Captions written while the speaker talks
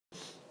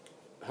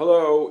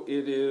Hello,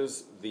 it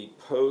is the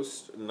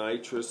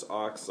post-nitrous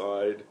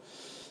oxide,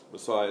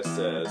 Messiah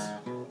says.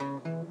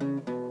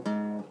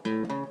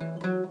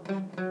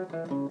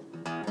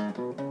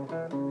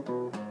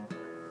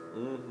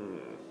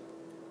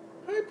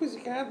 Hi,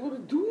 Pussycat, what are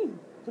you doing?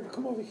 Wanna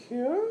come over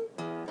here?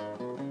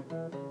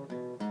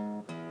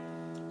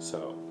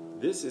 So,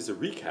 this is a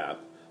recap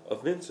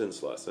of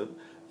Vincent's lesson.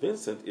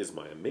 Vincent is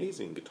my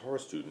amazing guitar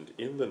student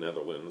in the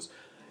Netherlands.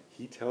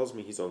 He tells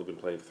me he's only been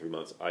playing for 3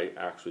 months. I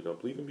actually don't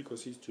believe him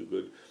because he's too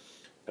good.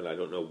 And I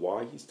don't know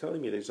why he's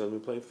telling me that he's only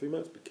been playing for 3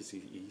 months, because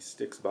he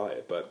sticks by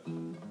it. But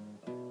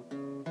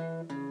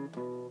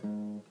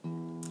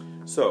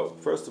so,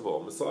 first of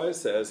all, Messiah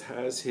says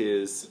has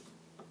his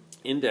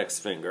index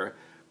finger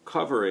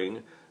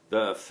covering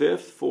the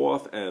 5th,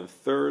 4th, and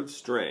 3rd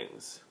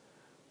strings.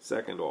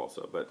 2nd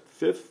also, but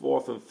 5th,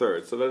 4th, and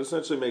 3rd. So that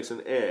essentially makes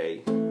an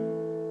A.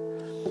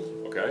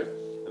 Okay?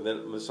 And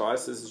then Messiah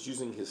says he's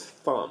using his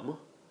thumb,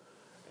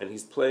 and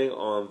he's playing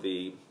on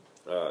the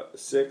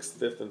 6th,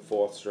 5th, and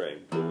 4th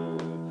string.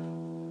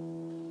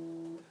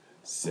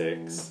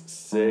 6,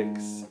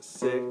 6,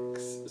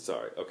 6.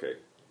 Sorry, okay.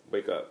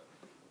 Wake up,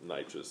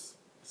 Nitrous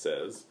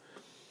says.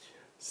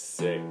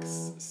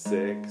 6,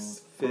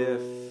 6,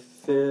 5th,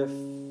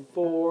 5th,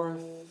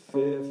 4th,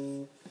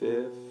 5th,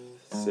 5th,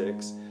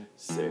 6,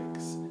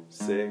 6,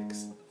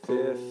 6,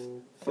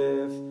 5th,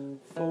 5th,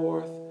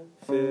 4th,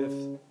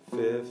 5th,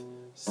 5th,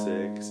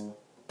 6,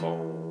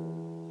 boom.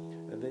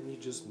 And then you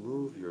just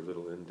move your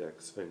little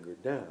index finger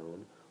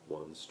down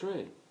one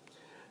string.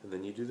 And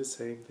then you do the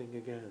same thing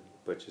again,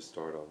 but you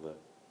start on the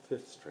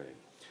 5th string.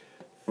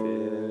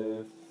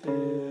 5th,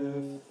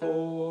 5th,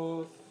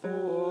 4th,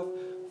 4th,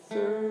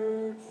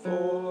 3rd,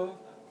 4th,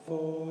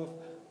 4th,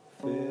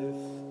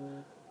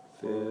 5th,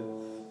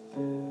 5th,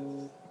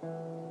 5th,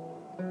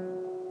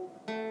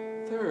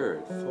 3rd,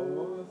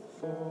 4th,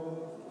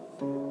 4th,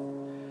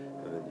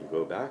 5th. And then you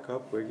go back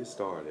up where you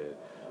started.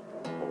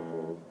 Boom,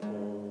 boom,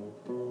 boom,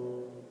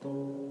 boom, boom,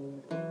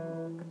 boom.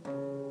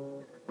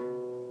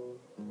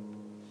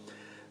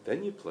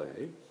 Then you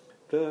play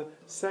the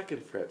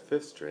 2nd fret,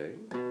 5th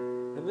string,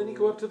 and then you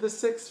go up to the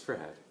 6th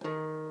fret.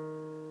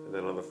 And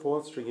then on the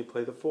 4th string you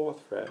play the 4th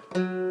fret,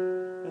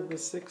 and the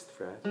 6th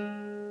fret.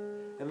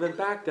 And then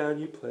back down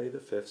you play the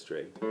 5th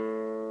string.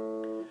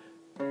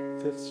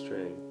 5th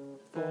string,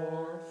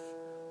 4th,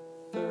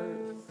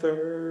 3rd,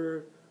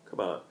 3rd, come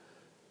on,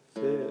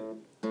 5th.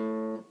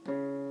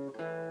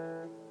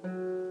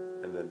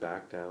 And then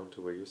back down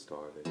to where you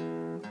started.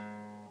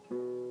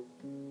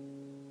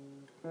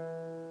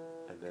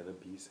 And then a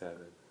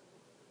B7.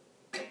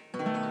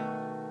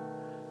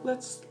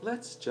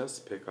 Let's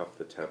just pick up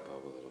the tempo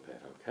a little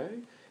bit,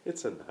 okay?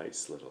 It's a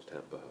nice little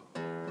tempo.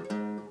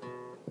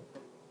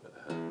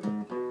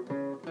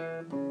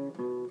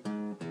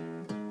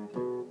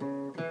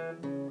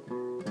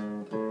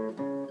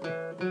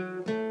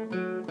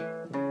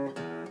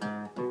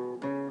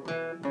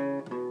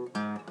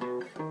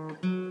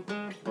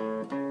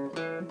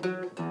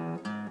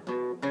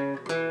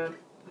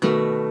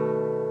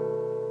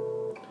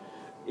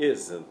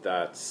 Isn't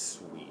that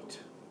sweet?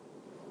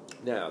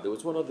 Now, there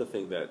was one other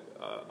thing that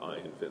I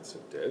and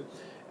Vincent did,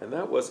 and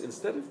that was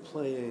instead of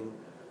playing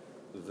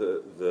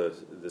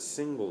the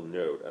single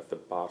note at the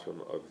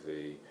bottom of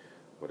the,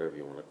 whatever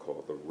you want to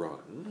call the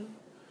run,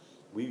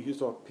 we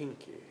use our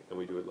pinky, and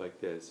we do it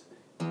like this.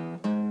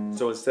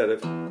 So instead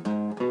of,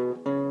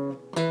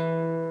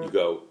 you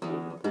go,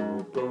 boom,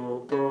 boom,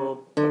 boom, boom.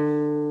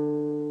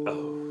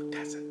 Oh,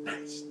 that's a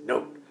nice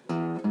note.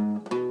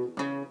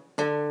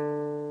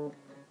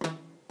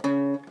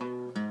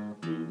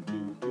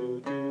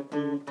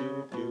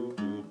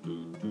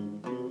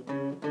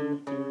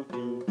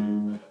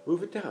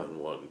 Move it down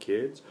one,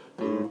 kids.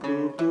 Boo,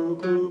 boo, boo,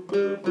 boo,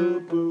 boo, boo,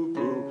 boo,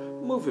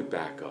 boo. Move it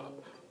back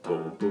up.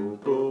 Boom, boom,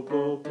 boom,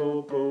 boom,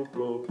 boom, boom,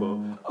 boom,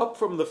 boom. Up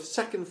from the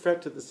 2nd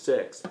fret to the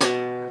 6th.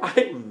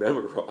 I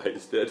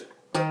memorized it.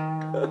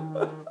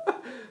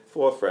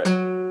 4th fret,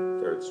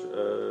 3rd,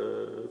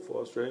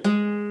 4th string.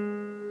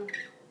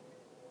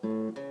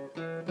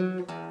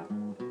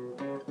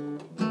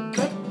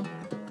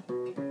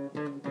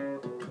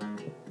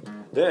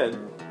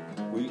 Then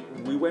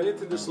we went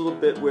into this little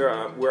bit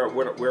where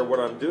what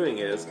I'm doing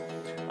is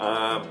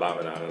I'm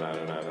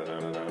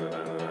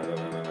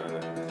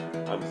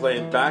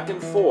playing back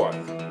and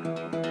forth,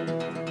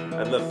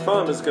 and the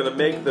thumb is going to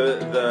make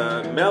the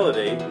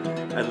melody,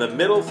 and the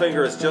middle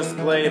finger is just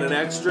playing an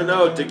extra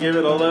note to give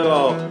it a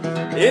little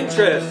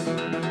interest.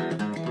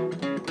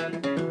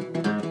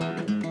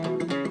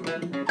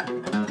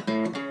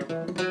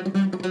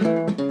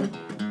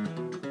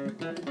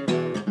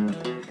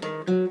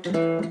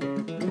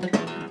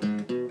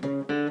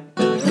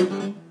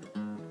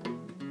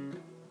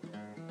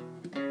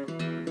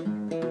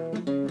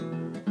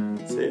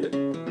 See it?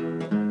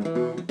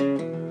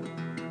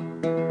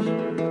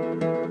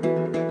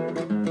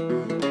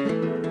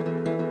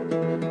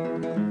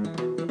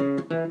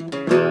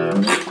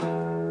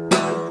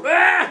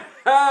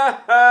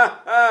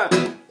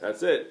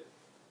 That's it.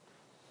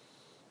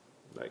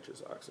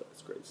 Nitrous oxide.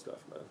 It's great stuff,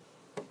 man.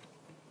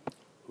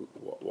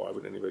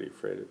 would anybody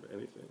afraid of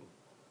anything?